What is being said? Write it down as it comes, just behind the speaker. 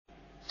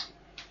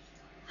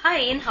Hi,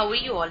 and how are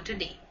you all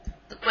today?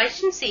 The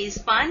question says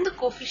find the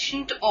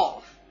coefficient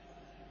of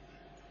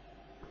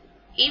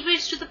a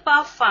raised to the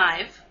power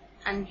 5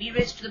 and b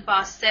raised to the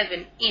power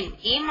 7 in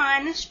a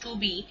minus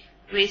 2b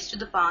raised to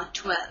the power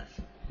 12.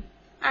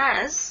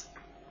 As,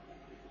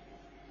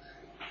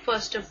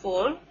 first of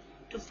all,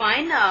 to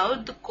find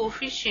out the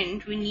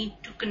coefficient, we need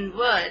to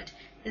convert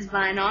this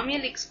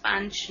binomial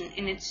expansion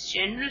in its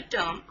general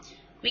term.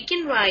 We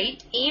can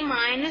write a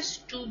minus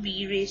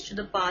 2b raised to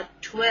the power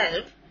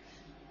 12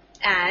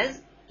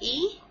 as a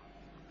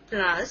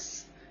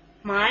plus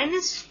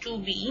minus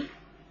 2b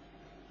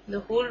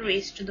the whole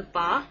raised to the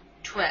power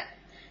 12.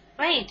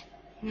 Right?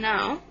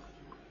 Now,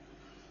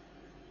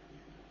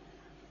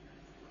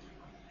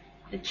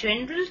 the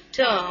general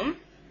term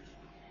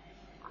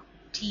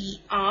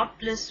TR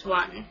plus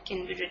 1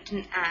 can be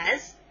written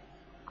as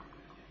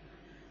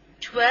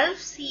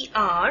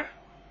 12CR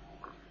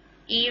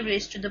a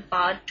raised to the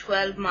power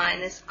 12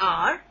 minus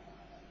R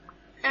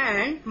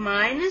and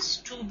minus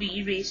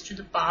 2b raised to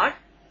the power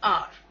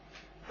R.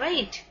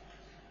 Right?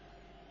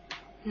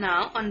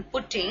 Now, on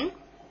putting,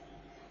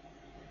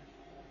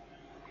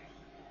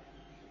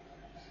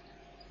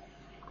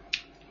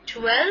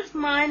 (12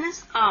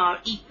 minus R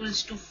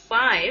equals to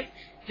 5)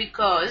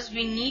 because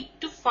we need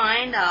to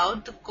find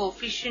out the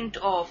coefficient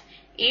of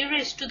a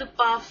raised to the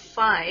power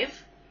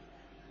 5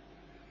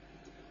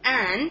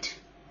 and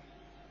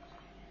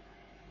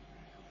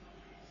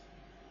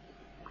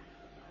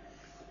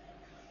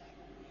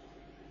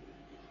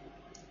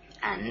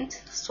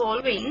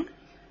solving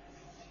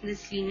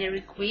this linear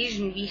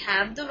equation, we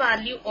have the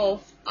value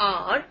of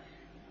R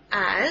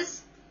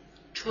as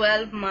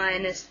 12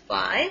 minus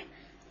 5,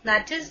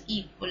 that is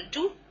equal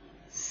to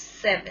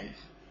 7.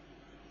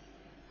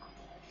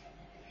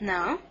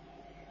 Now,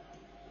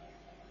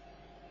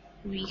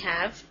 we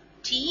have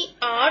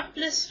TR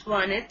plus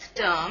 1th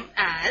term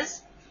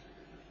as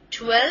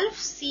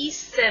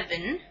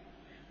 12C7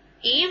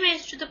 a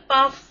raised to the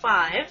power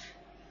 5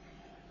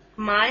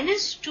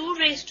 minus 2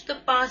 raised to the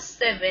power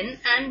 7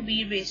 and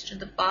b raised to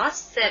the power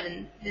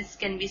 7. This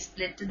can be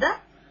split to the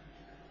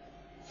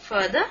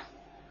further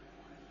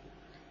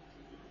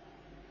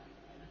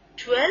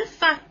 12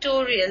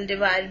 factorial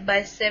divided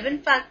by 7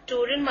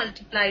 factorial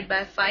multiplied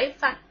by 5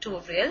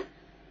 factorial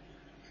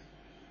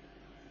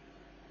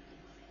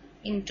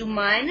into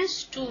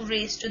minus 2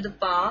 raised to the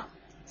power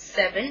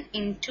 7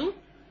 into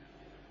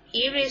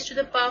a raised to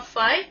the power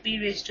 5, b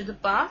raised to the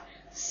power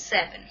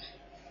 7.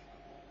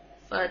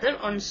 Further,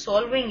 on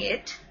solving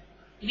it,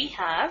 we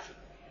have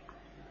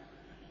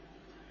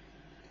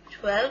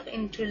 12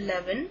 into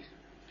 11,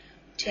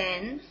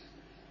 10,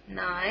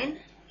 9,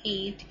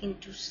 8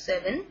 into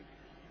 7.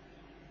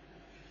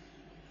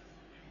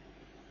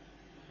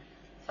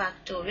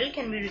 Factorial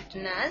can be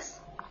written as,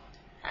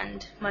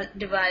 and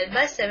divided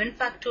by 7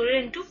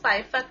 factorial into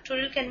 5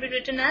 factorial can be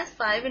written as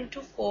 5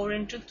 into 4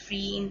 into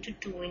 3 into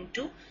 2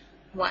 into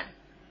 1.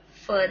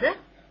 Further,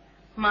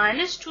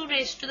 minus 2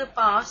 raised to the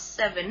power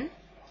 7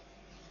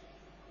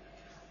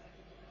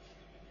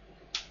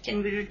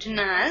 can be written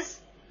as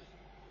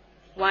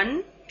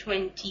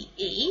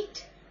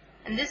 128,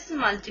 and this is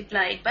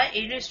multiplied by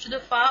a raised to the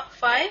power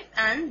 5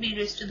 and b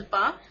raised to the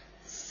power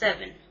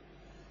 7.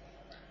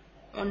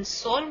 On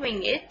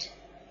solving it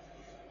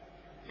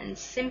and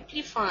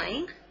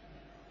simplifying,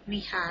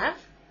 we have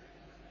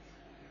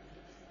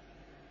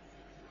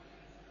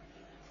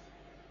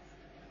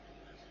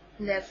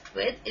left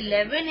with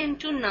 11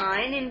 into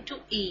 9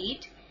 into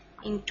 8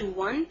 into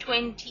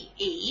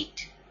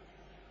 128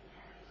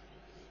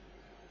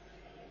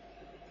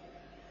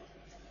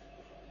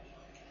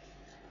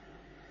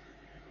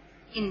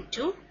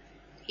 into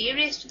a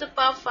raised to the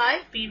power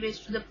 5, b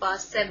raised to the power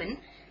 7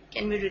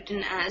 can be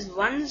written as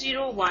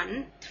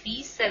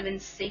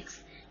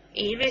 101376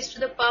 a raised to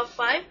the power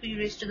 5, b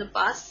raised to the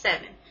power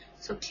 7.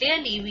 So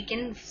clearly we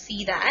can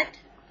see that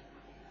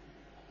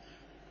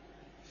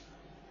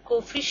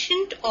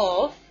coefficient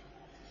of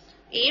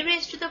a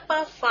raised to the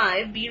power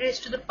 5, b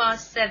raised to the power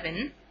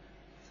 7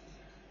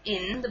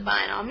 in the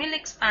binomial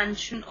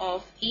expansion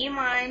of a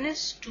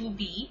minus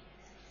 2b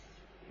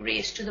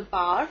raised to the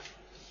power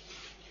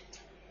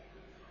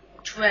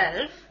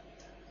 12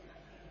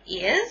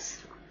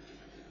 is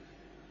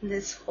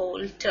this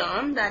whole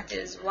term, that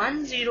is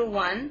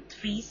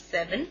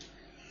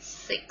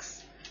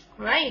 101376.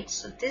 Right,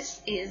 so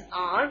this is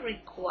our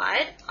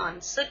required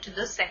answer to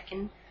the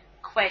second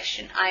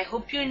question. I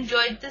hope you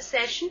enjoyed this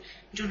session.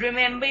 Do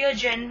remember your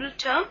general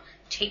term.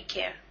 Take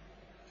care.